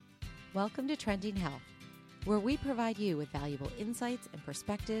Welcome to Trending Health, where we provide you with valuable insights and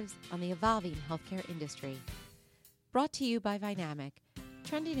perspectives on the evolving healthcare industry. Brought to you by Vynamic,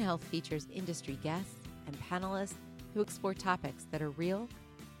 Trending Health features industry guests and panelists who explore topics that are real,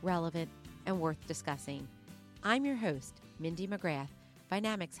 relevant, and worth discussing. I'm your host, Mindy McGrath,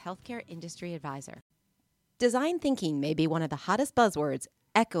 Vynamic's Healthcare Industry Advisor. Design thinking may be one of the hottest buzzwords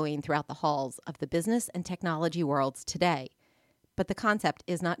echoing throughout the halls of the business and technology worlds today, but the concept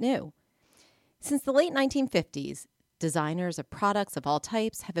is not new. Since the late 1950s, designers of products of all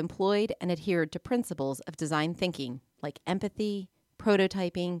types have employed and adhered to principles of design thinking like empathy,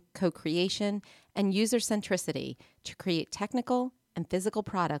 prototyping, co-creation, and user centricity to create technical and physical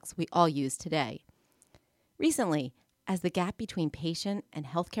products we all use today. Recently, as the gap between patient and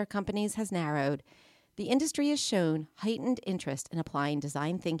healthcare companies has narrowed, the industry has shown heightened interest in applying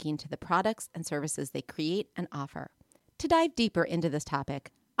design thinking to the products and services they create and offer. To dive deeper into this topic,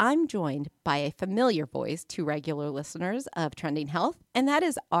 I'm joined by a familiar voice to regular listeners of Trending Health, and that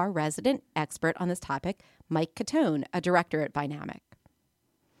is our resident expert on this topic, Mike Catone, a director at Vynamic.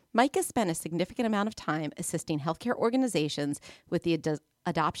 Mike has spent a significant amount of time assisting healthcare organizations with the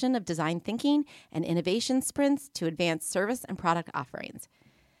adoption of design thinking and innovation sprints to advance service and product offerings.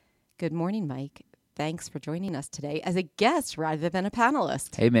 Good morning, Mike. Thanks for joining us today as a guest rather than a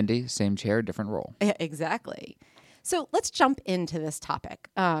panelist. Hey, Mindy. Same chair, different role. Exactly. So let's jump into this topic.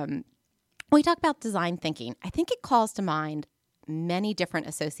 When we talk about design thinking, I think it calls to mind many different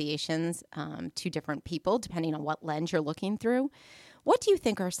associations to different people, depending on what lens you're looking through. What do you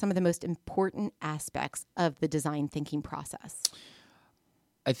think are some of the most important aspects of the design thinking process?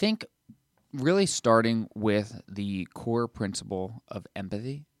 I think really starting with the core principle of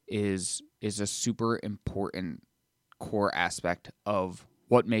empathy is a super important core aspect of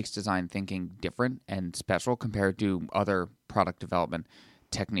what makes design thinking different and special compared to other product development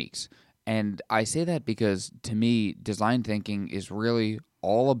techniques. And I say that because, to me, design thinking is really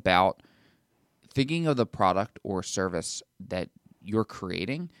all about thinking of the product or service that you're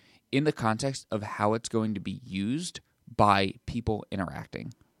creating in the context of how it's going to be used by people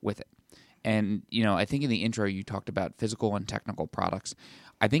interacting with it. And, I think in the intro you talked about physical and technical products.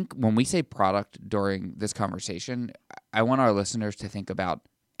 I think when we say product during this conversation, I want our listeners to think about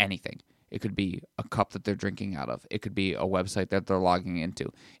anything. It could be a cup that they're drinking out of. It could be a website that they're logging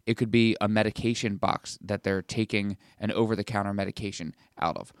into. It could be a medication box that they're taking an over-the-counter medication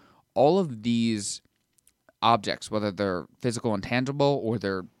out of. All of these objects, whether they're physical and tangible or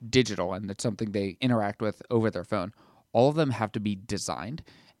they're digital and it's something they interact with over their phone, all of them have to be designed.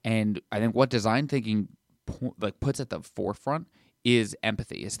 And I think what design thinking puts at the forefront is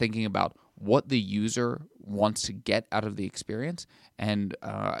empathy, is thinking about what the user wants to get out of the experience. And,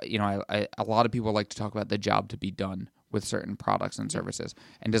 a lot of people like to talk about the job to be done with certain products and services.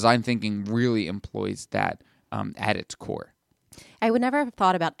 And design thinking really employs that at its core. I would never have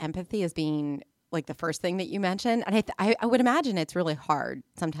thought about empathy as being like the first thing that you mentioned. And I would imagine it's really hard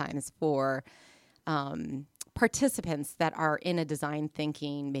sometimes for participants that are in a design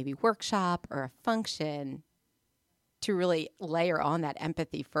thinking maybe workshop or a function to really layer on that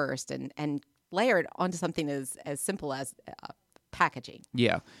empathy first and layer it onto something as simple as packaging.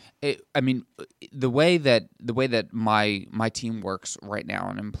 Yeah. The way that my team works right now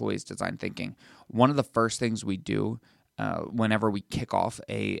and employs design thinking, one of the first things we do whenever we kick off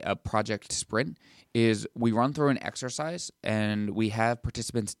a project sprint is we run through an exercise and we have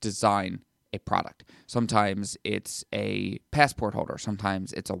participants design a product. Sometimes it's a passport holder.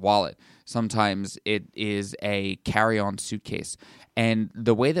 Sometimes it's a wallet. Sometimes it is a carry-on suitcase. And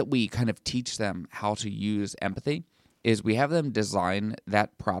the way that we kind of teach them how to use empathy is we have them design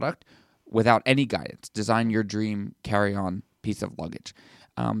that product without any guidance. Design your dream carry-on piece of luggage.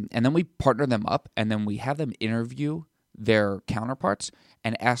 And then we partner them up and then we have them interview their counterparts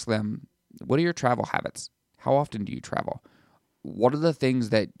and ask them, what are your travel habits? How often do you travel? What are the things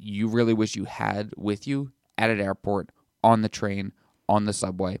that you really wish you had with you at an airport, on the train, on the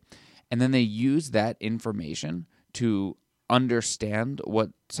subway? And then they use that information to understand what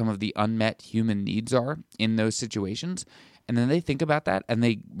some of the unmet human needs are in those situations. And then they think about that and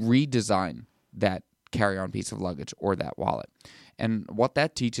they redesign that carry-on piece of luggage or that wallet. And what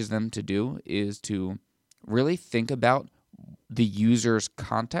that teaches them to do is to really think about the user's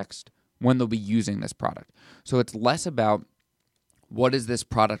context when they'll be using this product. So it's less about what does this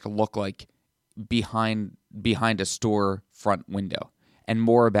product look like behind a store front window, and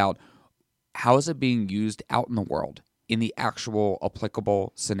more about how is it being used out in the world in the actual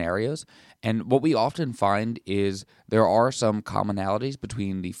applicable scenarios. And what we often find is there are some commonalities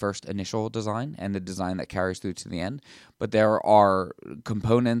between the first initial design and the design that carries through to the end, but there are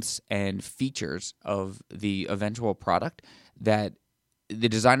components and features of the eventual product that the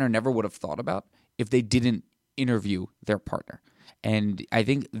designer never would have thought about if they didn't interview their partner. And I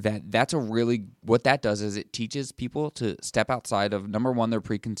think that that's what that does is it teaches people to step outside of, number one, their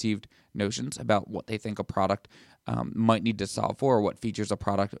preconceived notions about what they think a product might need to solve for, or what features a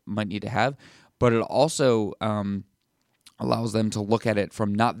product might need to have. But it also allows them to look at it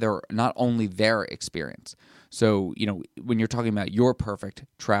from not only their experience. So, when you're talking about your perfect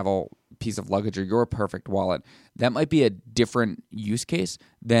travel piece of luggage or your perfect wallet, that might be a different use case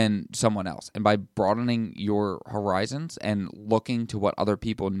than someone else. And by broadening your horizons and looking to what other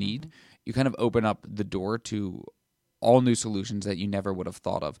people need, you kind of open up the door to all new solutions that you never would have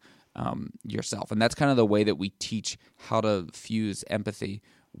thought of yourself. And that's kind of the way that we teach how to fuse empathy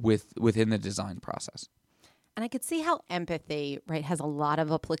within the design process. And I could see how empathy, right, has a lot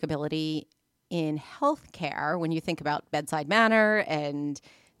of applicability in healthcare when you think about bedside manner and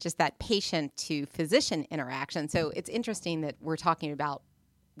just that patient to physician interaction. So it's interesting that we've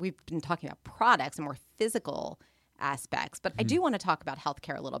been talking about products and more physical aspects, but I do want to talk about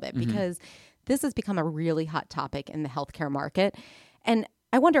healthcare a little bit because this has become a really hot topic in the healthcare market. And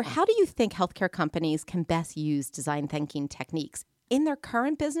I wonder, how do you think healthcare companies can best use design thinking techniques in their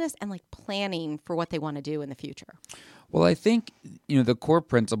current business and planning for what they want to do in the future? Well, I think, the core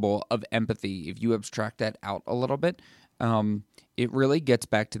principle of empathy, if you abstract that out a little bit, it really gets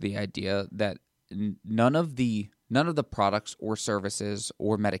back to the idea that none of the products or services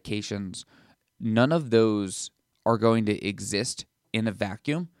or medications, none of those are going to exist in a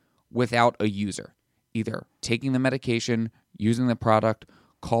vacuum without a user, either taking the medication, using the product,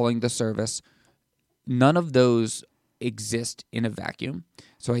 calling the service. None of those exist in a vacuum.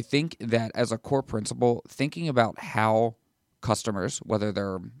 So I think that as a core principle, thinking about how customers, whether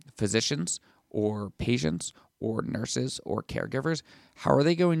they're physicians or patients or nurses or caregivers, how are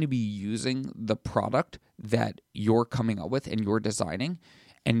they going to be using the product that you're coming up with and you're designing,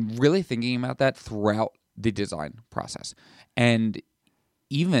 and really thinking about that throughout the design process. And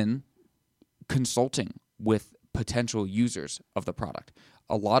even consulting with potential users of the product.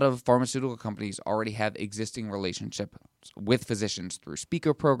 A lot of pharmaceutical companies already have existing relationships with physicians through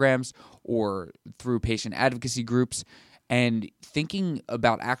speaker programs or through patient advocacy groups, and thinking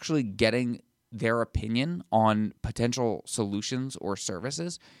about actually getting their opinion on potential solutions or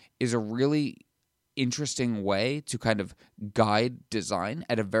services is a really interesting way to kind of guide design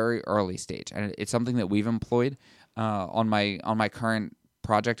at a very early stage. And it's something that we've employed on my current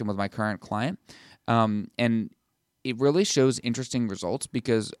project and with my current client. And it really shows interesting results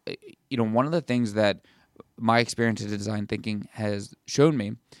because, one of the things that my experience in design thinking has shown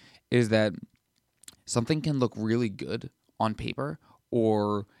me is that something can look really good on paper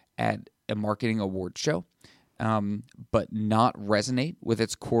or at a marketing award show, but not resonate with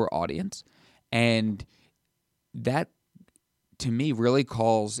its core audience. And that, to me, really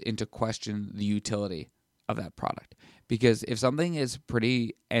calls into question the utility of that product. Because if something is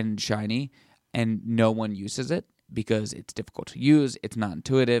pretty and shiny and no one uses it because it's difficult to use, it's not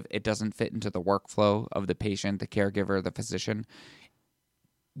intuitive, it doesn't fit into the workflow of the patient, the caregiver, the physician,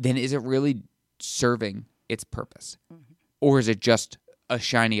 then is it really serving its purpose? Mm-hmm. Or is it just a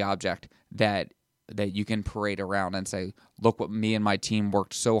shiny object that you can parade around and say, look what me and my team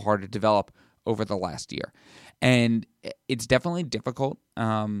worked so hard to develop over the last year? And it's definitely difficult,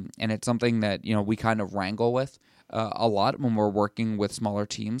 and it's something that we kind of wrangle with a lot when we're working with smaller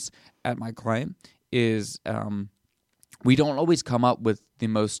teams at my client, is we don't always come up with the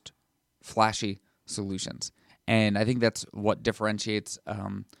most flashy solutions. And I think that's what differentiates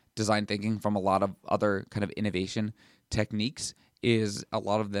design thinking from a lot of other kind of innovation techniques, is a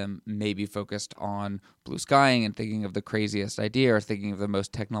lot of them may be focused on blue skying and thinking of the craziest idea or thinking of the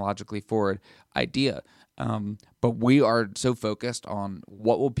most technologically forward idea. But we are so focused on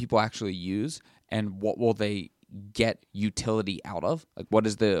what will people actually use and what will they get utility out of? Like what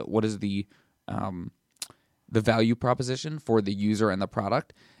is the value proposition for the user and the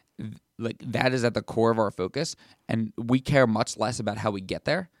product? Like that is at the core of our focus, and we care much less about how we get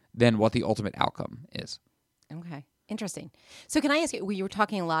there than what the ultimate outcome is. Okay. Interesting. So can I ask you, you were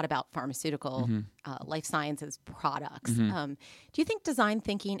talking a lot about pharmaceutical, life sciences products. Do you think design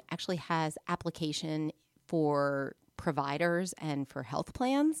thinking actually has application for providers and for health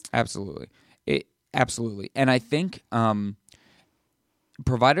plans? Absolutely. Absolutely. And I think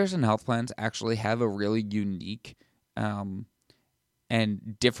providers and health plans actually have a really unique and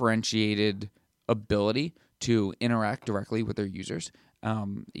differentiated ability to interact directly with their users.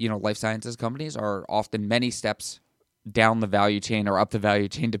 Life sciences companies are often many steps down the value chain or up the value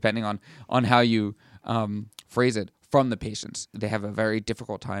chain, depending on how you phrase it, from the patients. They have a very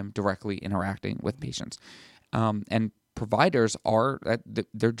difficult time directly interacting with patients. And providers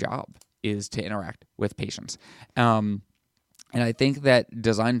their job is to interact with patients. And I think that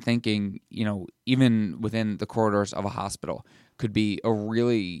design thinking, even within the corridors of a hospital, could be a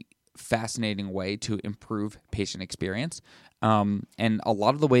really fascinating way to improve patient experience. And a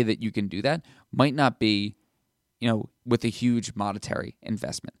lot of the way that you can do that might not be, with a huge monetary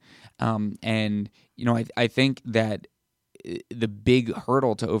investment. I think that the big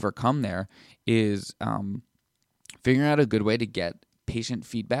hurdle to overcome there is figuring out a good way to get patient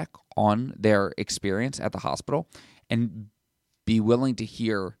feedback on their experience at the hospital and be willing to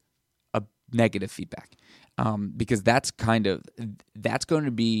hear a negative feedback. Because that's going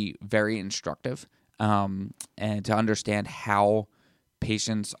to be very instructive, and to understand how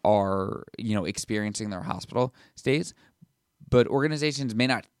patients are, experiencing their hospital stays. But organizations may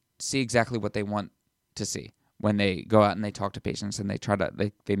not see exactly what they want to see when they go out and they talk to patients and they try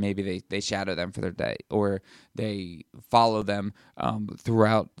to they shadow them for their day, or they follow them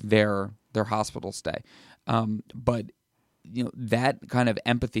throughout their hospital stay. But that kind of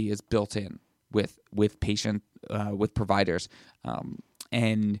empathy is built in with patient with providers,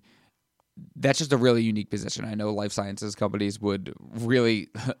 and that's just a really unique position. I know life sciences companies would really,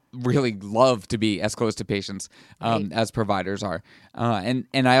 really love to be as close to patients as providers are. And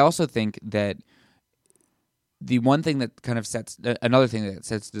I also think that the one thing that kind of another thing that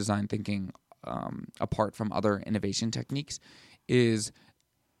sets design thinking apart from other innovation techniques is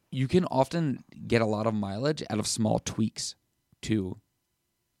you can often get a lot of mileage out of small tweaks to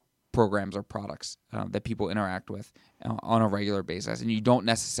programs or products that people interact with on a regular basis, and you don't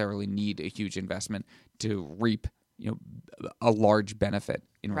necessarily need a huge investment to reap a large benefit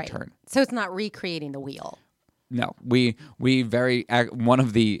in return. So it's not recreating the wheel. No, we one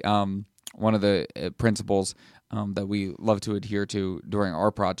of the principles that we love to adhere to during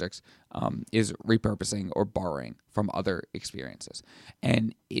our projects is repurposing or borrowing from other experiences,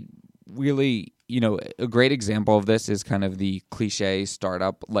 and it really, a great example of this is kind of the cliche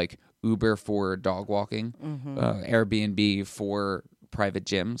startup, like Uber for dog walking, Airbnb for private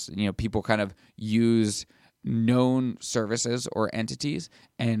gyms. People kind of use known services or entities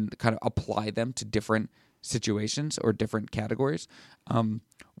and kind of apply them to different situations or different categories.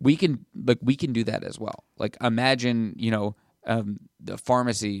 We can do that as well. Like, imagine, the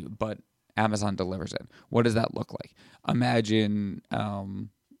pharmacy, but Amazon delivers it. What does that look like? Imagine,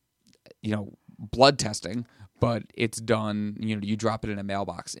 blood testing, but it's done, you drop it in a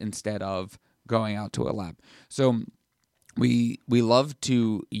mailbox instead of going out to a lab. So we love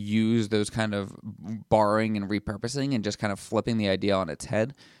to use those kind of borrowing and repurposing and just kind of flipping the idea on its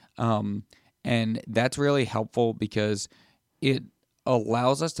head. And that's really helpful because it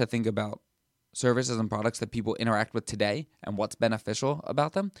allows us to think about services and products that people interact with today and what's beneficial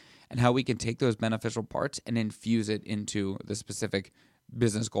about them, and how we can take those beneficial parts and infuse it into the specific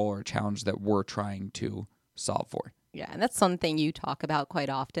business goal or challenge that we're trying to solve for. Yeah, and that's something you talk about quite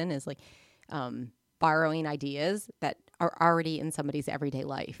often, is like borrowing ideas that are already in somebody's everyday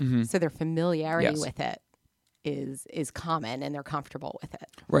life. Mm-hmm. So their familiarity with it is common and they're comfortable with it.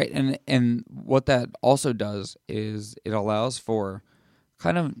 Right. And what that also does is it allows for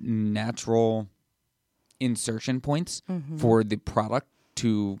kind of natural insertion points for the product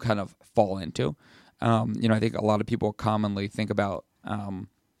to kind of fall into. I think a lot of people commonly think about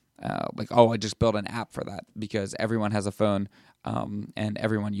I just built an app for that because everyone has a phone and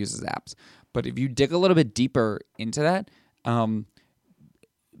everyone uses apps. But if you dig a little bit deeper into that, I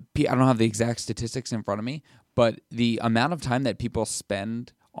don't have the exact statistics in front of me, but the amount of time that people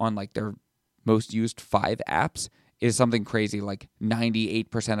spend on like their most used 5 apps is something crazy, like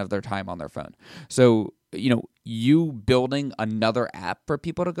 98% of their time on their phone. So, you building another app for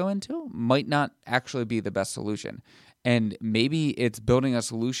people to go into might not actually be the best solution. And maybe it's building a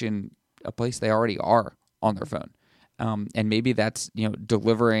solution, a place they already are on their phone. And maybe that's,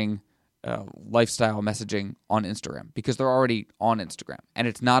 delivering lifestyle messaging on Instagram because they're already on Instagram. And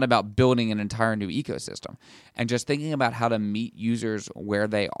it's not about building an entire new ecosystem. And just thinking about how to meet users where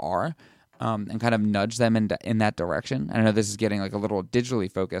they are and kind of nudge them in that direction. I know this is getting like a little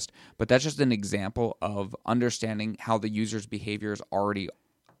digitally focused, but that's just an example of understanding how the user's behaviors already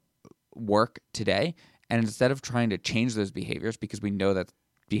work today. And instead of trying to change those behaviors, because we know that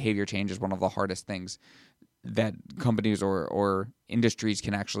behavior change is one of the hardest things that companies or industries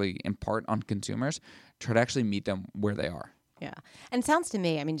can actually impart on consumers, try to actually meet them where they are. Yeah. And it sounds to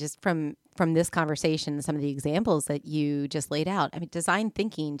me, I mean, just from this conversation, some of the examples that you just laid out, I mean, design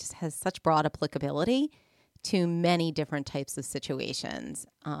thinking just has such broad applicability to many different types of situations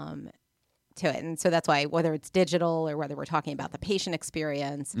to it. And so that's why, whether it's digital or whether we're talking about the patient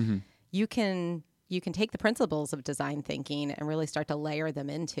experience, you can take the principles of design thinking and really start to layer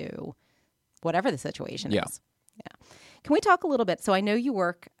them into whatever the situation is. Yeah. Can we talk a little bit? So I know you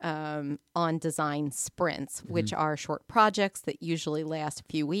work on design sprints, which are short projects that usually last a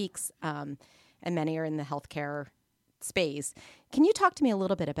few weeks, and many are in the healthcare space. Can you talk to me a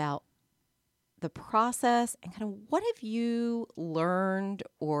little bit about the process and kind of what have you learned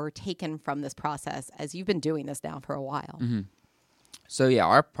or taken from this process as you've been doing this now for a while? So yeah,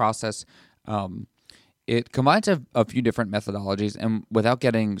 our process, it combines a few different methodologies, and without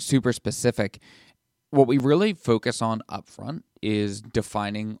getting super specific, what we really focus on up front is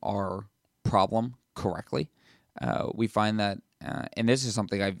defining our problem correctly. We find that, and this is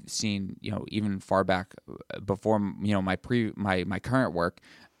something I've seen, even far back before, my current work.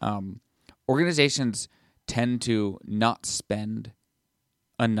 Organizations tend to not spend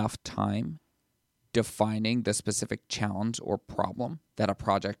enough time defining the specific challenge or problem that a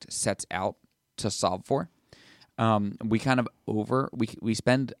project sets out to solve for. We kind of we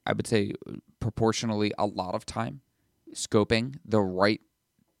spend, I would say, proportionally a lot of time scoping the right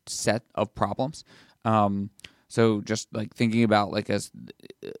set of problems. So just like thinking about like as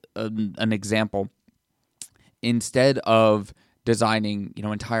an example, instead of designing,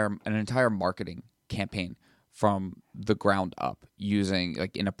 an entire marketing campaign from the ground up using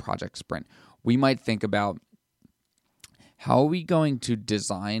like in a project sprint, we might think about how are we going to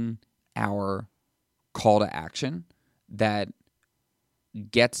design our call to action that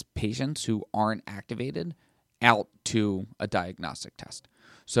gets patients who aren't activated out to a diagnostic test.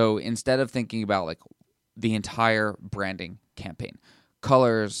 So instead of thinking about like the entire branding campaign,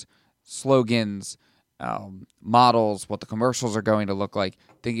 colors, slogans, models, what the commercials are going to look like,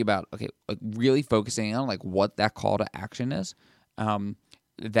 thinking about, okay, like really focusing on like what that call to action is,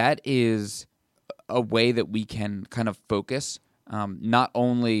 that is a way that we can kind of focus not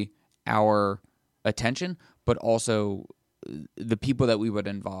only our attention, but also the people that we would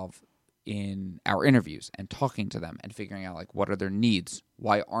involve in our interviews and talking to them and figuring out like what are their needs,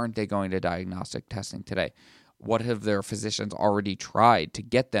 why aren't they going to diagnostic testing today, what have their physicians already tried to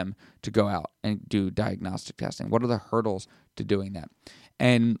get them to go out and do diagnostic testing, what are the hurdles to doing that.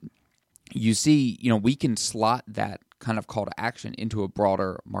 And you see, we can slot that kind of call to action into a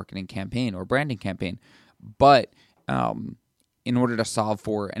broader marketing campaign or branding campaign, but in order to solve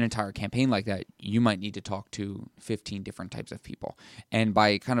for an entire campaign like that, you might need to talk to 15 different types of people. And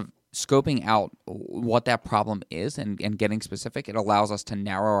by kind of scoping out what that problem is and getting specific, it allows us to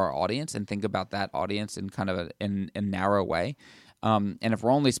narrow our audience and think about that audience in kind of a narrow way. And if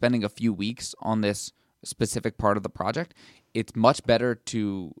we're only spending a few weeks on this specific part of the project, it's much better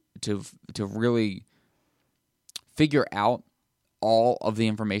to really figure out all of the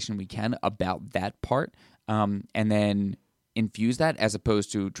information we can about that part, and then infuse that as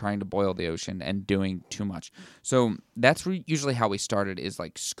opposed to trying to boil the ocean and doing too much. So that's usually how we started, is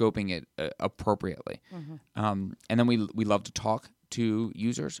like scoping it appropriately. And then we love to talk to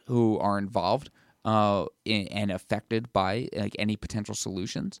users who are involved and affected by like any potential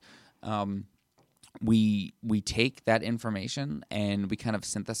solutions. We take that information and we kind of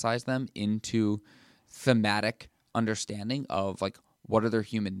synthesize them into thematic understanding of like, what are their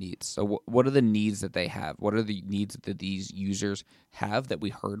human needs? So what are the needs that they have? What are the needs that these users have that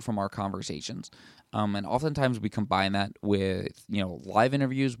we heard from our conversations? And oftentimes we combine that with, live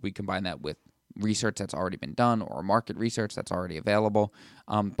interviews. We combine that with research that's already been done or market research that's already available.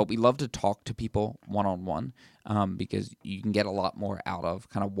 But we love to talk to people one-on-one because you can get a lot more out of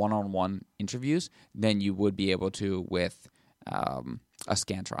kind of one-on-one interviews than you would be able to with a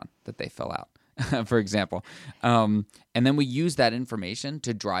Scantron that they fill out. For example. And then we use that information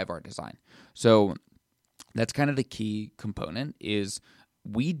to drive our design. So that's kind of the key component is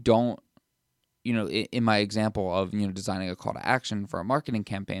we don't, in my example of, designing a call to action for a marketing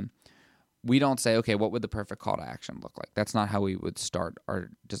campaign, we don't say, okay, what would the perfect call to action look like? That's not how we would start our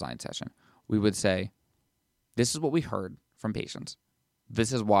design session. We would say, this is what we heard from patients.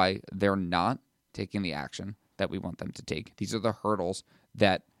 This is why they're not taking the action that we want them to take. These are the hurdles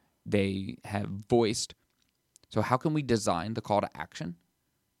that they have voiced. So how can we design the call to action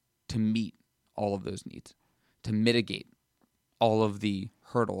to meet all of those needs, to mitigate all of the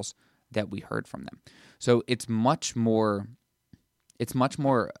hurdles that we heard from them? So it's much more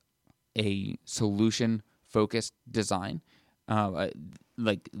a solution focused design.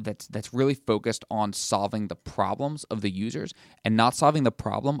 that's really focused on solving the problems of the users and not solving the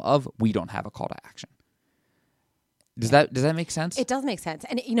problem of we don't have a call to action. Does that make sense? It does make sense.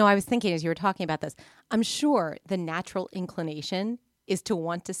 And, I was thinking as you were talking about this, I'm sure the natural inclination is to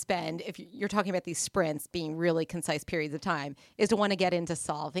want to spend, if you're talking about these sprints being really concise periods of time, is to want to get into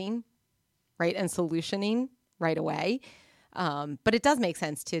solving, right, and solutioning right away. But it does make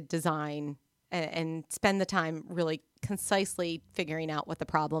sense to design and spend the time really concisely figuring out what the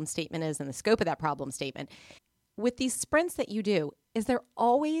problem statement is and the scope of that problem statement. With these sprints that you do, is there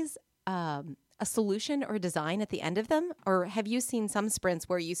always a solution or design at the end of them? Or have you seen some sprints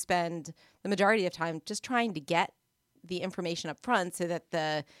where you spend the majority of time just trying to get the information up front so that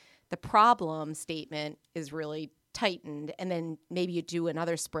the problem statement is really tightened, and then maybe you do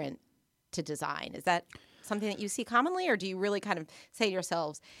another sprint to design? Is that something that you see commonly, or do you really kind of say to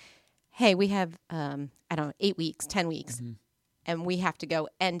yourselves, hey, we have, 8 weeks, 10 weeks, and we have to go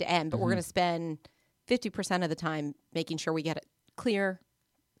end to end, but we're going to spend 50% of the time making sure we get it clear,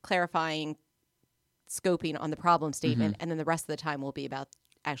 clarifying, scoping on the problem statement, and then the rest of the time will be about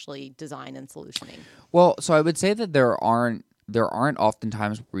actually design and solutioning? Well, so I would say that there aren't often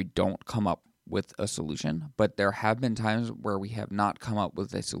times where we don't come up with a solution, but there have been times where we have not come up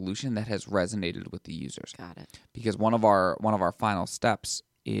with a solution that has resonated with the users. Got it. Because one of our final steps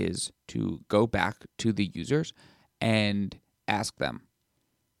is to go back to the users and ask them,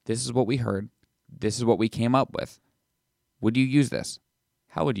 this is what we heard, this is what we came up with. Would you use this?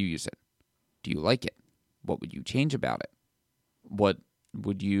 How would you use it? Do you like it? What would you change about it? What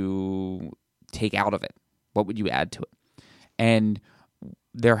would you take out of it? What would you add to it? And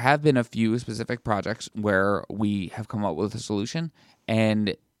there have been a few specific projects where we have come up with a solution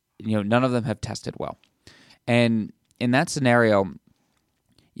and none of them have tested well. And in that scenario,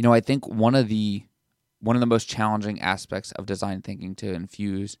 I think one of the most challenging aspects of design thinking to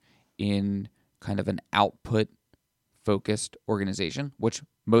infuse in kind of an output focused organization, which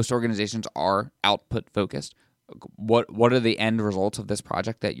most organizations are output focused. What are the end results of this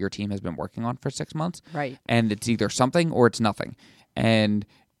project that your team has been working on for 6 months? Right. And it's either something or it's nothing. And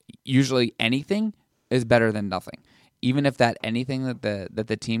usually anything is better than nothing. Even if that anything that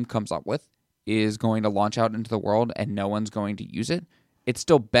the team comes up with is going to launch out into the world and no one's going to use it, it's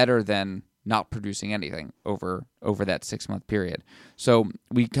still better than not producing anything over that 6 month period. So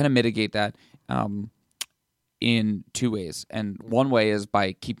we kind of mitigate that in two ways. And one way is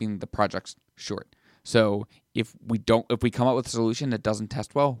by keeping the projects short. So if we come up with a solution that doesn't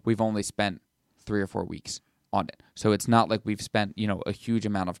test well, we've only spent 3 or 4 weeks on it. So it's not like we've spent, a huge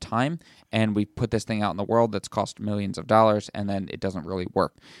amount of time and we put this thing out in the world that's cost millions of dollars and then it doesn't really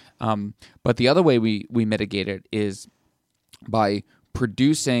work. But the other way we mitigate it is by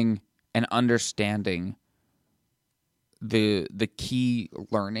producing and understanding the key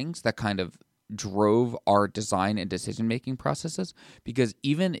learnings that kind of drove our design and decision-making processes. Because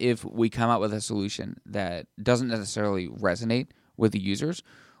even if we come out with a solution that doesn't necessarily resonate with the users,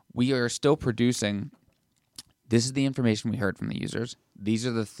 we are still producing, this is the information we heard from the users. These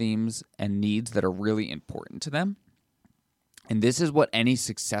are the themes and needs that are really important to them. And this is what any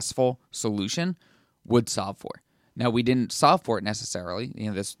successful solution would solve for. Now, we didn't solve for it necessarily.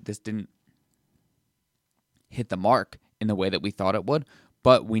 This didn't hit the mark in the way that we thought it would.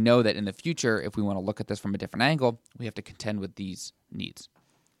 But we know that in the future, if we want to look at this from a different angle, we have to contend with these needs.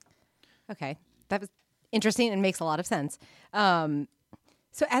 Okay. That was interesting and makes a lot of sense.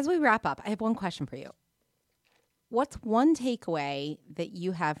 So as we wrap up, I have one question for you. What's one takeaway that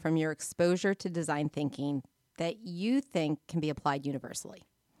you have from your exposure to design thinking that you think can be applied universally?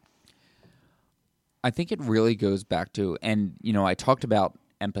 I think it really goes back to, and I talked about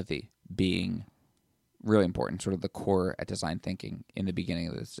empathy being really important, sort of the core at design thinking in the beginning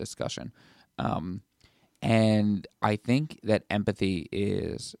of this discussion. And I think that empathy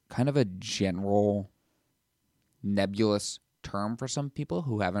is kind of a general nebulous term for some people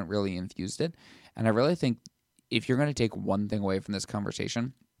who haven't really infused it. And I really think if you're going to take one thing away from this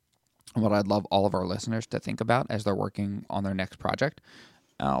conversation, and what I'd love all of our listeners to think about as they're working on their next project,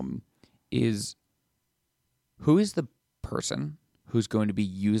 is who is the person who's going to be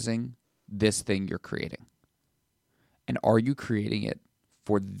using this thing you're creating? And are you creating it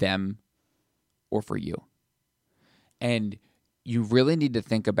for them or for you? And you really need to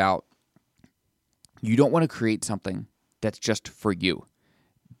think about, you don't want to create something that's just for you,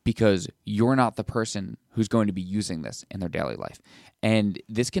 because you're not the person who's going to be using this in their daily life. And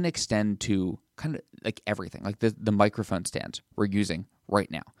this can extend to kind of like everything, like the microphone stands we're using right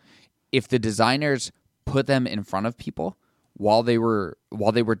now. If the designers put them in front of people while they were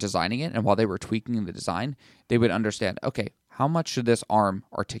designing it and while they were tweaking the design, they would understand, okay, how much should this arm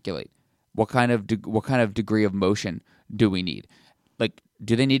articulate? What kind of degree of motion do we need? Like,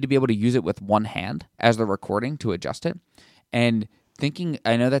 do they need to be able to use it with one hand as they're recording to adjust it? And thinking,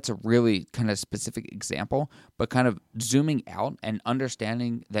 I know that's a really kind of specific example, but kind of zooming out and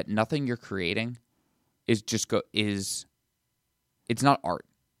understanding that nothing you're creating is it's not art.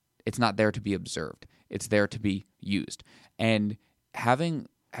 It's not there to be observed. It's there to be used. And having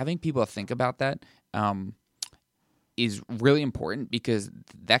people think about that is really important, because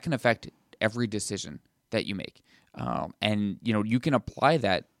that can affect every decision that you make. And you can apply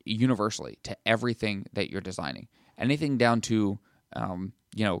that universally to everything that you're designing. Anything down to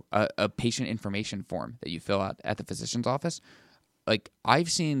a patient information form that you fill out at the physician's office. Like,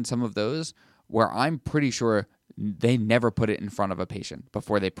 I've seen some of those where I'm pretty sure they never put it in front of a patient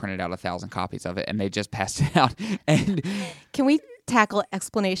before they printed out 1,000 copies of it, and they just passed it out. And can we tackle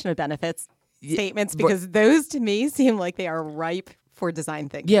explanation of benefits statements, because those to me seem like they are ripe for design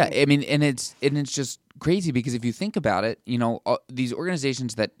thinking. Yeah, I mean, and it's just crazy, because if you think about it, these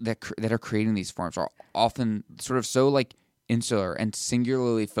organizations that are creating these forms are often sort of so like insular and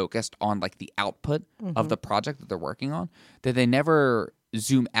singularly focused on like the output of the project that they're working on, that they never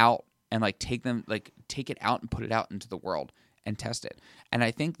zoom out and like take it out and put it out into the world and test it. And I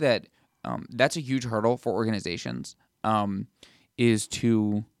think that that's a huge hurdle for organizations, is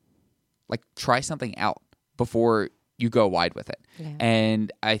to like try something out before you go wide with it. Yeah.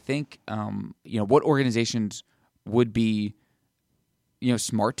 And I think what organizations would be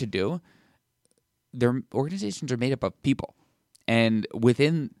smart to do. Their organizations are made up of people, and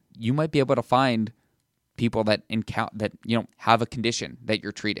within you might be able to find people that have a condition that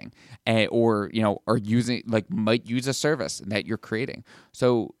you're treating, or are using might use a service that you're creating.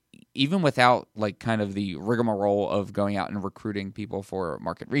 So even without like kind of the rigmarole of going out and recruiting people for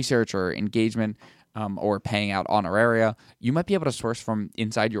market research or engagement, or paying out honoraria, you might be able to source from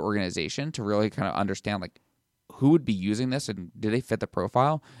inside your organization to really kind of understand like who would be using this and do they fit the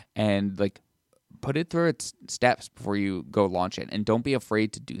profile, and like put it through its steps before you go launch it. And don't be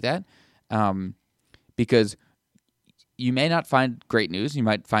afraid to do that, because you may not find great news, you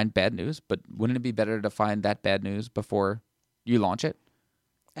might find bad news, but wouldn't it be better to find that bad news before you launch it?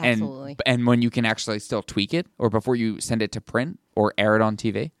 Absolutely. And when you can actually still tweak it, or before you send it to print or air it on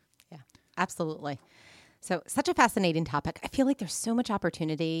TV? Yeah, absolutely. So such a fascinating topic. I feel like there's so much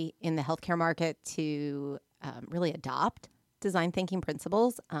opportunity in the healthcare market to really adopt design thinking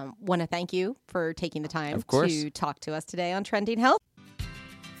principles. Want to thank you for taking the time to talk to us today on Trending Health.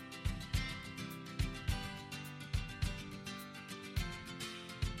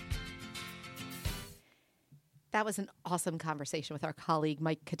 That was an awesome conversation with our colleague,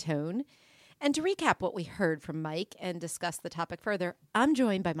 Mike Catone. And to recap what we heard from Mike and discuss the topic further, I'm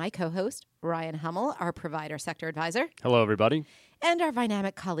joined by my co-host, Ryan Hummel, our provider sector advisor. Hello, everybody. And our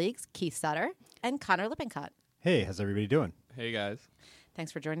Vynamic colleagues, Keith Sutter and Connor Lippincott. Hey, how's everybody doing? Hey, guys.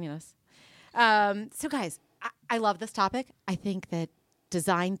 Thanks for joining us. So, guys, I love this topic. I think that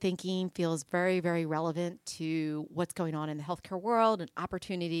design thinking feels very, very relevant to what's going on in the healthcare world and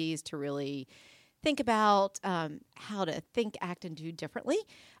opportunities to really think about how to think, act, and do differently.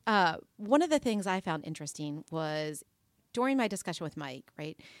 One of the things I found interesting was during my discussion with Mike,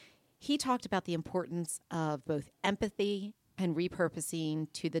 right? He talked about the importance of both empathy and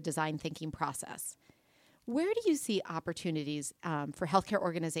repurposing to the design thinking process. Where do you see opportunities for healthcare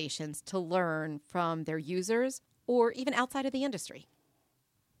organizations to learn from their users or even outside of the industry?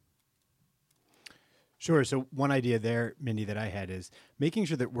 Sure. So one idea there, Mindy, that I had is making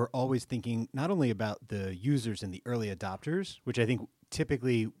sure that we're always thinking not only about the users and the early adopters, which I think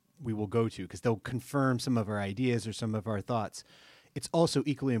typically we will go to because they'll confirm some of our ideas or some of our thoughts. It's also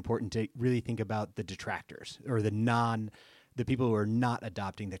equally important to really think about the detractors or the people who are not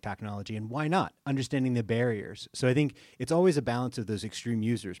adopting the technology, and why not? Understanding the barriers. So I think it's always a balance of those extreme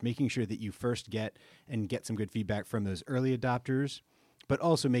users, making sure that you first get some good feedback from those early adopters, but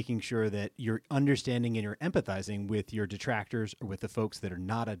also making sure that you're understanding and you're empathizing with your detractors or with the folks that are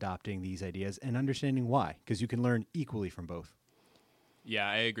not adopting these ideas and understanding why, because you can learn equally from both. Yeah,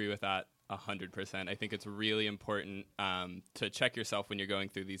 I agree with that 100%. I think it's really important to check yourself when you're going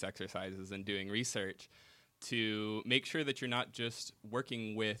through these exercises and doing research to make sure that you're not just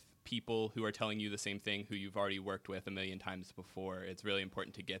working with people who are telling you the same thing who you've already worked with a million times before. It's really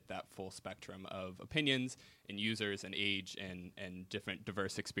important to get that full spectrum of opinions and users and age and different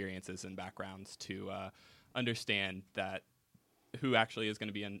diverse experiences and backgrounds to understand that who actually is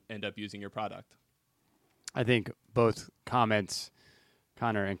going to end up using your product. I think both comments,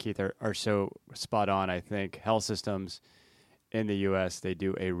 Connor and Keith, are so spot on. I think health systems in the U.S., they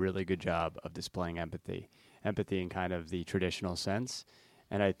do a really good job of displaying empathy. empathy in kind of the traditional sense.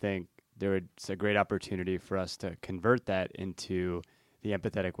 And I think it's a great opportunity for us to convert that into the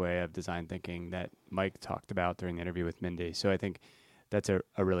empathetic way of design thinking that Mike talked about during the interview with Mindy. So I think that's a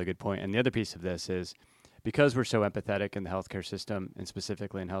really good point. And the other piece of this is, because we're so empathetic in the healthcare system, and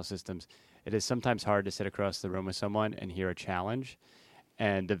specifically in health systems, it is sometimes hard to sit across the room with someone and hear a challenge.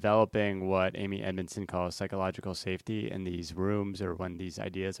 And developing what Amy Edmondson calls psychological safety in these rooms, or when these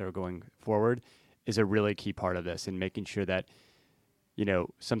ideas are going forward, is a really key part of this, and making sure that,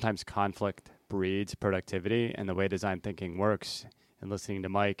 sometimes conflict breeds productivity, and the way design thinking works, and listening to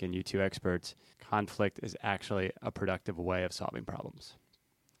Mike and you two experts, conflict is actually a productive way of solving problems.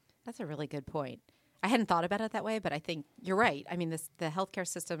 That's a really good point. I hadn't thought about it that way, but I think you're right. I mean, the healthcare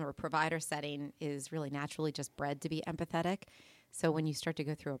system or provider setting is really naturally just bred to be empathetic. So when you start to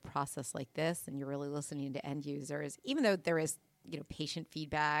go through a process like this and you're really listening to end users, even though there is, patient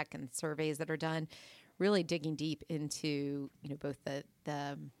feedback and surveys that are done, really digging deep into, both the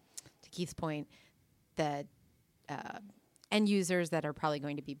to Keith's point, the end users that are probably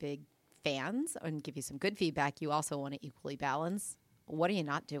going to be big fans and give you some good feedback. You also want to equally balance, what are you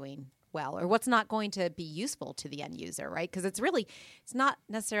not doing well, or what's not going to be useful to the end user, right? Because it's not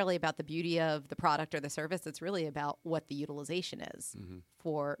necessarily about the beauty of the product or the service. It's really about what the utilization is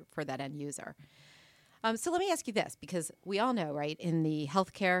for that end user. So let me ask you this, because we all know, right, in the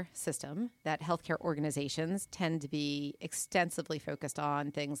healthcare system, that healthcare organizations tend to be extensively focused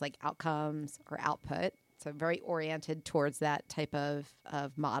on things like outcomes or output, so very oriented towards that type of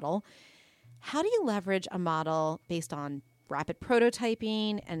model. How do you leverage a model based on rapid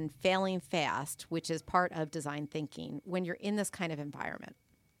prototyping and failing fast, which is part of design thinking, when you're in this kind of environment?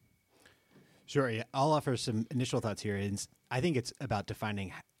 Sure. Yeah. I'll offer some initial thoughts here. And I think it's about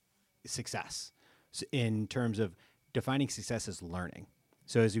defining success in terms of defining success as learning.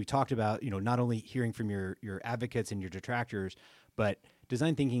 So as we talked about, not only hearing from your advocates and your detractors, but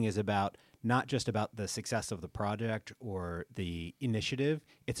design thinking is about not just about the success of the project or the initiative.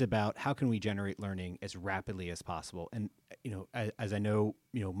 It's about how can we generate learning as rapidly as possible. And, as I know,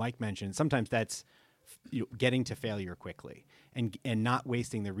 Mike mentioned, sometimes that's getting to failure quickly and not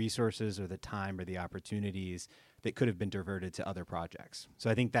wasting the resources or the time or the opportunities that could have been diverted to other projects. So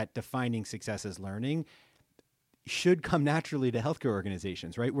I think that defining success as learning should come naturally to healthcare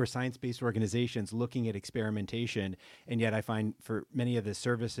organizations, right? We're science-based organizations looking at experimentation, and yet I find for many of the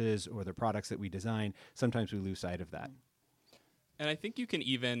services or the products that we design, sometimes we lose sight of that. And I think you can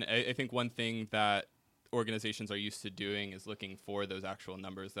I think one thing that organizations are used to doing is looking for those actual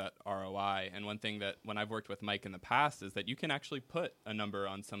numbers, that ROI. And one thing that when I've worked with Mike in the past is that you can actually put a number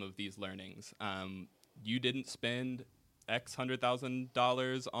on some of these learnings. You didn't spend X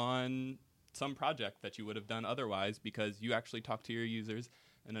 $100,000 on some project that you would have done otherwise because you actually talked to your users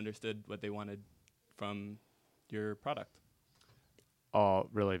and understood what they wanted from your product. All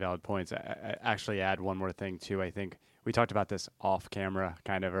really valid points. I actually add one more thing too. I think we talked about this off camera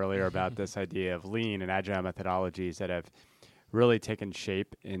kind of earlier about this idea of lean and agile methodologies that have really taken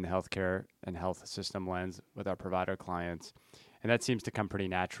shape in the healthcare and health system lens with our provider clients. And that seems to come pretty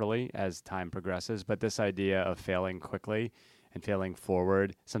naturally as time progresses. But this idea of failing quickly and failing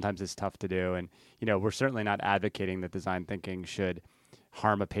forward sometimes is tough to do. And, we're certainly not advocating that design thinking should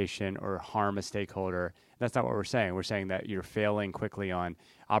harm a patient or harm a stakeholder. That's not what we're saying. We're saying that you're failing quickly on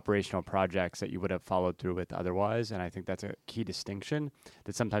operational projects that you would have followed through with otherwise. And I think that's a key distinction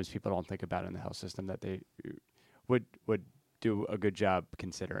that sometimes people don't think about in the health system that they would do a good job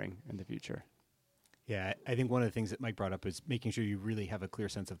considering in the future. Yeah, I think one of the things that Mike brought up is making sure you really have a clear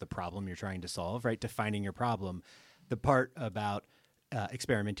sense of the problem you're trying to solve, right? Defining your problem. The part about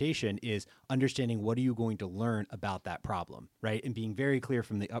experimentation is understanding what are you going to learn about that problem, right? And being very clear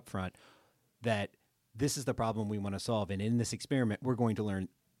from the upfront that this is the problem we want to solve. And in this experiment, we're going to learn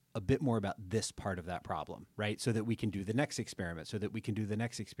a bit more about this part of that problem, right? So that we can do the next experiment, so that we can do the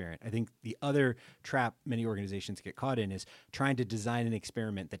next experiment. I think the other trap many organizations get caught in is trying to design an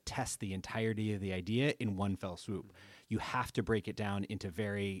experiment that tests the entirety of the idea in one fell swoop. You have to break it down into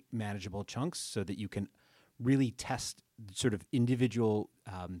very manageable chunks so that you can really test sort of individual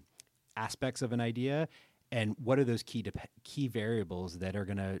aspects of an idea and what are those key variables that are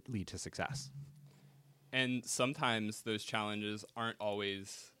going to lead to success. And sometimes those challenges aren't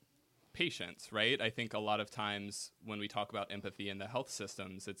always patients, right? I think a lot of times when we talk about empathy in the health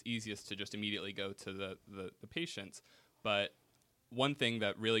systems, it's easiest to just immediately go to the patients. But one thing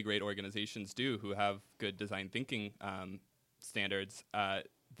that really great organizations do who have good design thinking standards,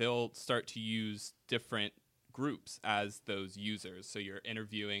 they'll start to use different groups as those users. So you're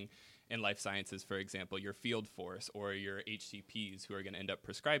interviewing in life sciences, for example, your field force or your HCPs who are going to end up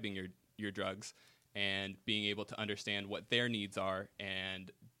prescribing your drugs. and being able to understand what their needs are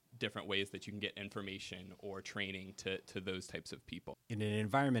and different ways that you can get information or training to those types of people. In an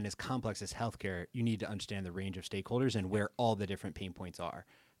environment as complex as healthcare, you need to understand the range of stakeholders and where all the different pain points are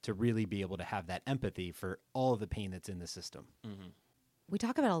to really be able to have that empathy for all of the pain that's in the system. Mm-hmm. We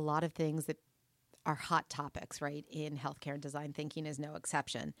talk about a lot of things that are hot topics, right? In healthcare, and design thinking is no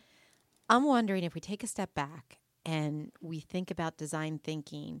exception. I'm wondering if we take a step back and we think about design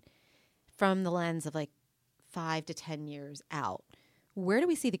thinking from the lens of like 5 to 10 years out, where do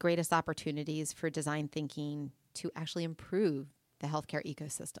we see the greatest opportunities for design thinking to actually improve the healthcare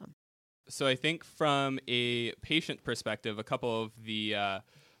ecosystem? So I think from a patient perspective, a couple of the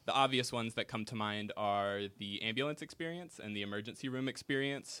obvious ones that come to mind are the ambulance experience and the emergency room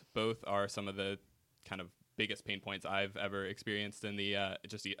experience. Both are some of the kind of biggest pain points I've ever experienced in the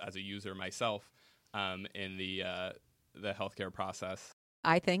just as a user myself in the healthcare process.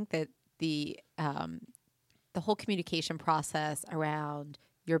 I think that the whole communication process around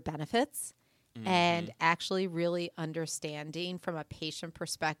your benefits and actually really understanding from a patient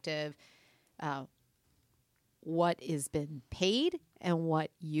perspective what is been paid and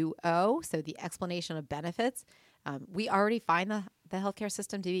what you owe. So the explanation of benefits. We already find the healthcare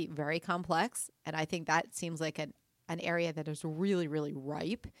system to be very complex, and I think that seems like an area that is really, really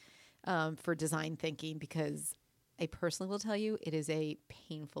ripe for design thinking, because I personally will tell you it is a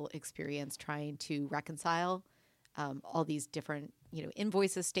painful experience trying to reconcile all these different,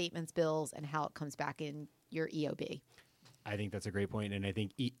 invoices, statements, bills, and how it comes back in your EOB. I think that's a great point, and I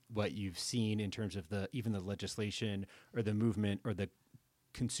think what you've seen in terms of even the legislation or the movement or the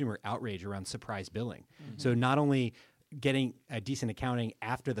consumer outrage around surprise billing. Mm-hmm. So not only getting a decent accounting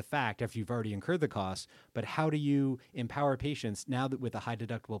after the fact, after you've already incurred the costs, but how do you empower patients now that with a high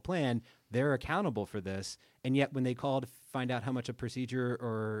deductible plan, they're accountable for this, and yet when they call to find out how much a procedure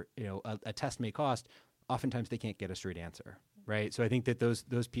or a test may cost, oftentimes they can't get a straight answer, right? So I think that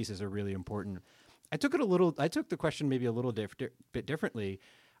those pieces are really important. I took the question maybe a little bit differently.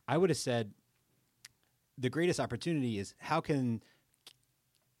 I would have said the greatest opportunity is how can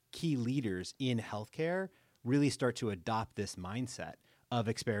key leaders in healthcare really start to adopt this mindset of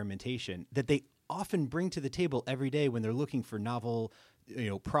experimentation that they often bring to the table every day when they're looking for novel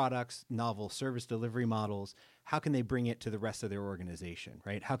products, novel service delivery models. How can they bring it to the rest of their organization,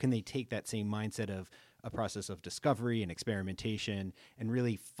 right? How can they take that same mindset of a process of discovery and experimentation and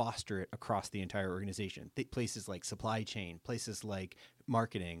really foster it across the entire organization? Places like supply chain, places like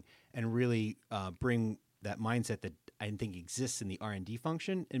marketing, and really bring that mindset that I think exists in the R&D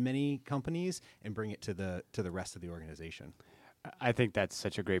function in many companies and bring it to the rest of the organization. I think that's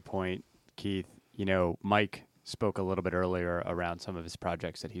such a great point, Keith. Mike spoke a little bit earlier around some of his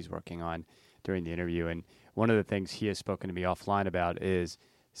projects that he's working on during the interview. And one of the things he has spoken to me offline about is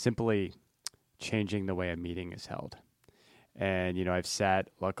simply changing the way a meeting is held. And,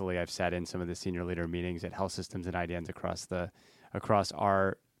 luckily I've sat in some of the senior leader meetings at health systems and IDNs across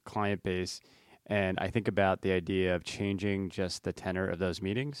our client base. And I think about the idea of changing just the tenor of those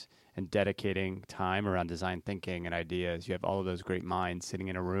meetings and dedicating time around design thinking and ideas. You have all of those great minds sitting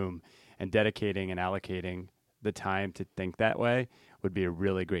in a room, and dedicating and allocating the time to think that way would be a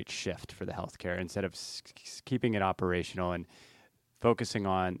really great shift for the healthcare. Instead of keeping it operational and focusing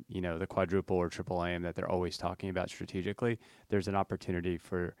on, the quadruple or triple aim that they're always talking about strategically, there's an opportunity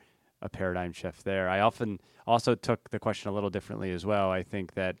for a paradigm shift there. I often also took the question a little differently as well. I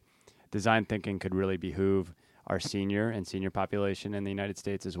think that design thinking could really behoove our senior population in the United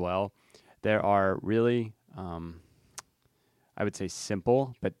States as well. There are really, I would say,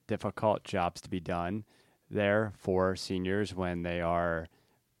 simple but difficult jobs to be done there for seniors when they are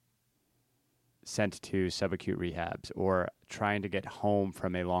sent to subacute rehabs or trying to get home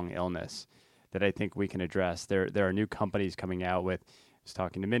from a long illness that I think we can address. There are new companies coming out with, I was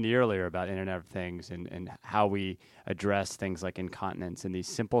talking to Mindy earlier about Internet of Things and how we address things like incontinence and these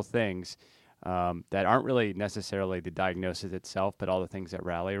simple things that aren't really necessarily the diagnosis itself, but all the things that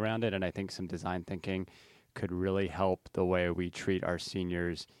rally around it. And I think some design thinking could really help the way we treat our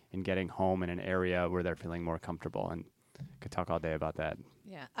seniors in getting home in an area where they're feeling more comfortable. And I could talk all day about that.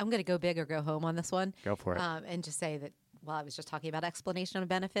 Yeah, I'm going to go big or go home on this one. Go for it. And just say that while I was just talking about explanation of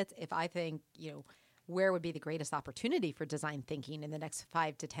benefits, if I think, where would be the greatest opportunity for design thinking in the next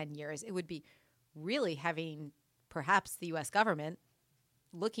 5 to 10 years, it would be really having perhaps the U.S. government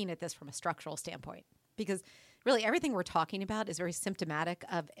looking at this from a structural standpoint. Because really everything we're talking about is very symptomatic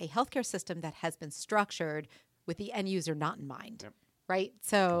of a healthcare system that has been structured with the end user not in mind. Yep. Right?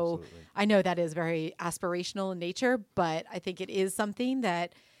 So absolutely. I know that is very aspirational in nature, but I think it is something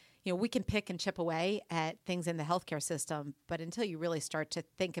that, we can pick and chip away at things in the healthcare system. But until you really start to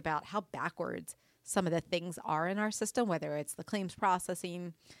think about how backwards some of the things are in our system, whether it's the claims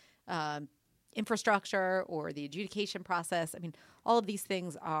processing, infrastructure, or the adjudication process. I mean, all of these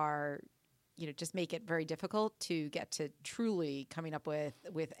things are, just make it very difficult to get to truly coming up with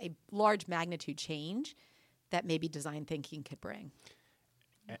a large magnitude change that maybe design thinking could bring.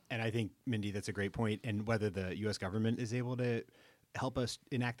 And I think, Mindy, that's a great point. And whether the U.S. government is able to help us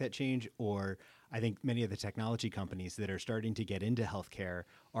enact that change, or I think many of the technology companies that are starting to get into healthcare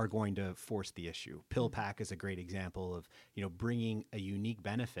are going to force the issue. PillPack is a great example of, bringing a unique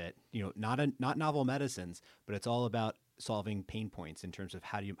benefit, not novel medicines, but it's all about solving pain points in terms of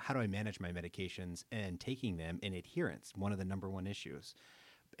how do I manage my medications and taking them in adherence, one of the number one issues,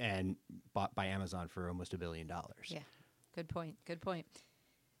 and bought by Amazon for almost $1 billion. Yeah, good point. Good point.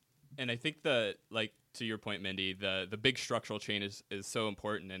 And I think to your point, Mindy, the big structural change is so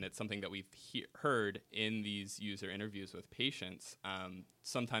important, and it's something that we've heard in these user interviews with patients.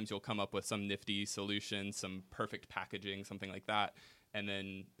 Sometimes you'll come up with some nifty solution, some perfect packaging, something like that, and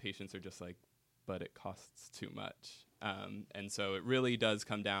then patients are just like, but it costs too much. And so it really does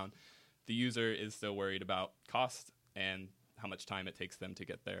come down. The user is still worried about cost and how much time it takes them to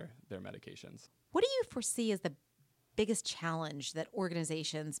get their medications. What do you foresee as the biggest challenge that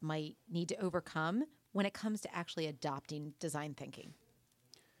organizations might need to overcome when it comes to actually adopting design thinking?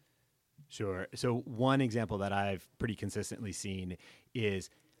 Sure. So one example that I've pretty consistently seen is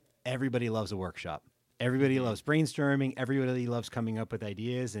everybody loves a workshop. Everybody loves brainstorming. Everybody loves coming up with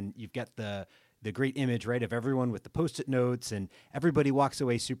ideas. And you've got the great image, right, of everyone with the Post-it notes, and everybody walks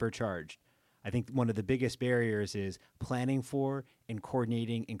away supercharged. I think one of the biggest barriers is planning for and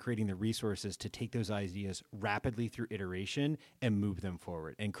coordinating and creating the resources to take those ideas rapidly through iteration and move them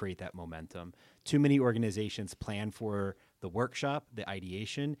forward and create that momentum. Too many organizations plan for the workshop, the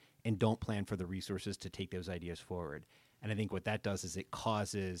ideation, and don't plan for the resources to take those ideas forward. And I think what that does is it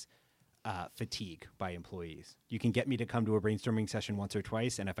causes fatigue by employees. You can get me to come to a brainstorming session once or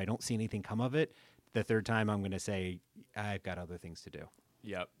twice, and if I don't see anything come of it, the third time I'm going to say, I've got other things to do.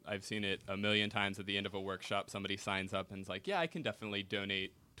 Yep, I've seen it a million times at the end of a workshop. Somebody signs up and is like, yeah, I can definitely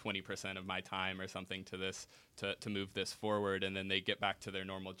donate 20% of my time or something to this to move this forward. And then they get back to their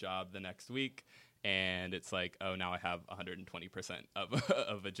normal job the next week. And it's like, oh, now I have 120%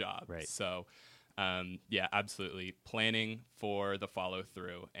 of a job. Right. So, yeah, absolutely. Planning for the follow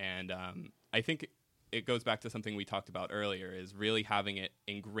through. And I think it goes back to something we talked about earlier, is really having it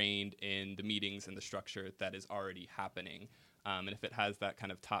ingrained in the meetings and the structure that is already happening. And if it has that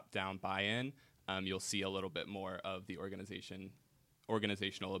kind of top-down buy-in, you'll see a little bit more of the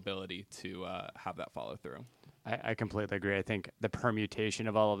organizational ability to have that follow-through. I completely agree. I think the permutation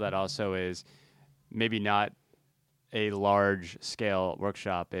of all of that also is maybe not a large-scale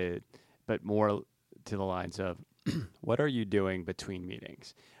workshop, but more to the lines of what are you doing between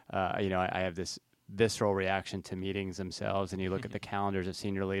meetings? I have this visceral reaction to meetings themselves, and you look at the calendars of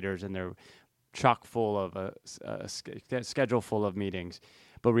senior leaders, and they're chock full of a schedule full of meetings.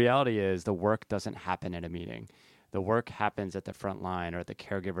 But reality is the work doesn't happen in a meeting. The work happens at the front line or at the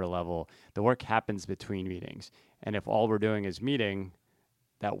caregiver level. The work happens between meetings. And if all we're doing is meeting,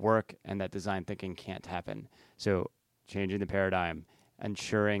 that work and that design thinking can't happen. So changing the paradigm,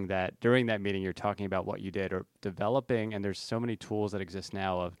 ensuring that during that meeting you're talking about what you did, or developing, and there's so many tools that exist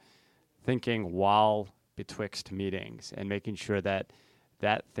now of thinking while betwixt meetings and making sure that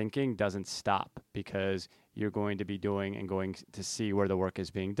thinking doesn't stop, because you're going to be doing and going to see where the work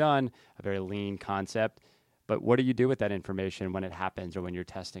is being done, a very lean concept. But what do you do with that information when it happens or when you're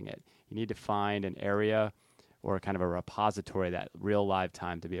testing it? You need to find an area or kind of a repository, that real live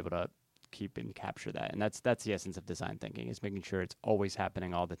time, to be able to keep and capture that. And that's the essence of design thinking, is making sure it's always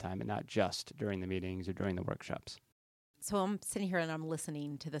happening all the time and not just during the meetings or during the workshops. So I'm sitting here and I'm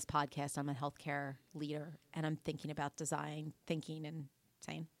listening to this podcast. I'm a healthcare leader, and I'm thinking about design thinking and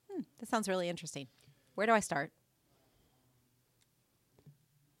saying, that sounds really interesting. Where do I start?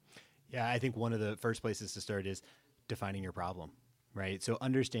 Yeah, I think one of the first places to start is defining your problem, right? So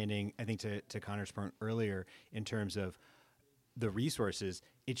understanding, I think to Connor's point earlier, in terms of the resources,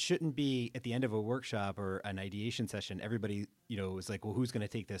 it shouldn't be at the end of a workshop or an ideation session, everybody, is like, well, who's going to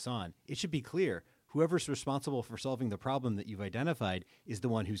take this on? It should be clear. Whoever's responsible for solving the problem that you've identified is the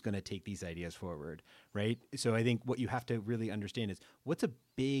one who's going to take these ideas forward, right? So I think what you have to really understand is what's a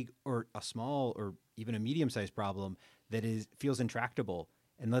big or a small or even a medium-sized problem that feels intractable,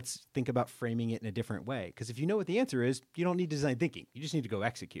 and let's think about framing it in a different way. Because if you know what the answer is, you don't need design thinking. You just need to go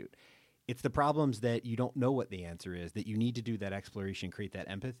execute. It's the problems that you don't know what the answer is that you need to do that exploration, create that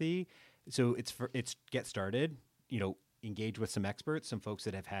empathy. So it's get started, engage with some experts, some folks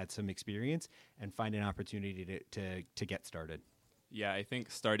that have had some experience, and find an opportunity to get started. Yeah, I think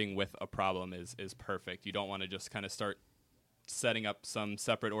starting with a problem is perfect. You don't want to just kind of start setting up some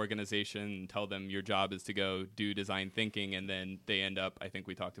separate organization and tell them your job is to go do design thinking, and then they end up, I think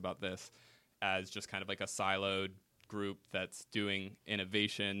we talked about this, as just kind of like a siloed group that's doing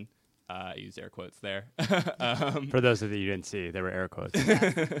innovation. I used air quotes there. For those of you who didn't see, there were air quotes.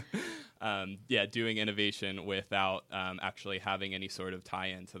 Doing innovation without actually having any sort of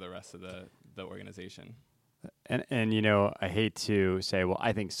tie-in to the rest of the organization. And you know, I hate to say, well,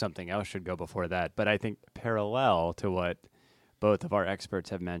 I think something else should go before that, but I think parallel to what both of our experts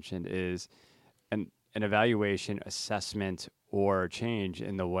have mentioned is an evaluation, assessment, or change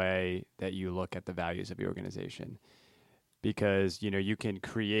in the way that you look at the values of your organization. Because, you know, you can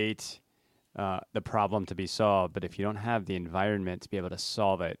create the problem to be solved, but if you don't have the environment to be able to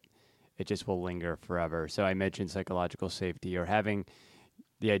solve it, it just will linger forever. So I mentioned psychological safety, or having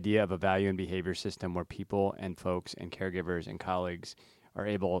the idea of a value and behavior system where people and folks and caregivers and colleagues are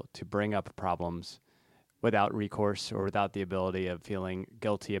able to bring up problems without recourse or without the ability of feeling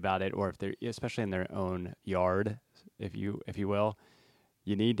guilty about it, or if they're, especially in their own yard, if you will,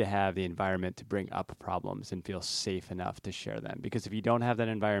 you need to have the environment to bring up problems and feel safe enough to share them. Because if you don't have that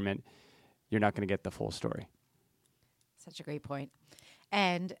environment, you're not going to get the full story. Such a great point.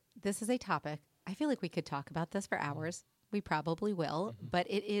 And this is a topic, I feel like we could talk about this for hours. We probably will, but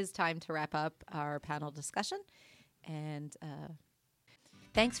it is time to wrap up our panel discussion. And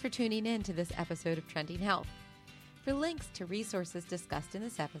thanks for tuning in to this episode of Trending Health. For links to resources discussed in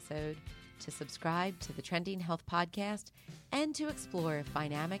this episode, to subscribe to the Trending Health podcast, and to explore if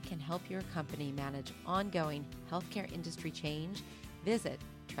Vynamic can help your company manage ongoing healthcare industry change, visit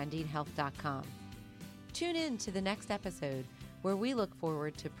trendinghealth.com. Tune in to the next episode, where we look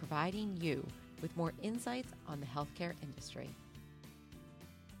forward to providing you with more insights on the healthcare industry.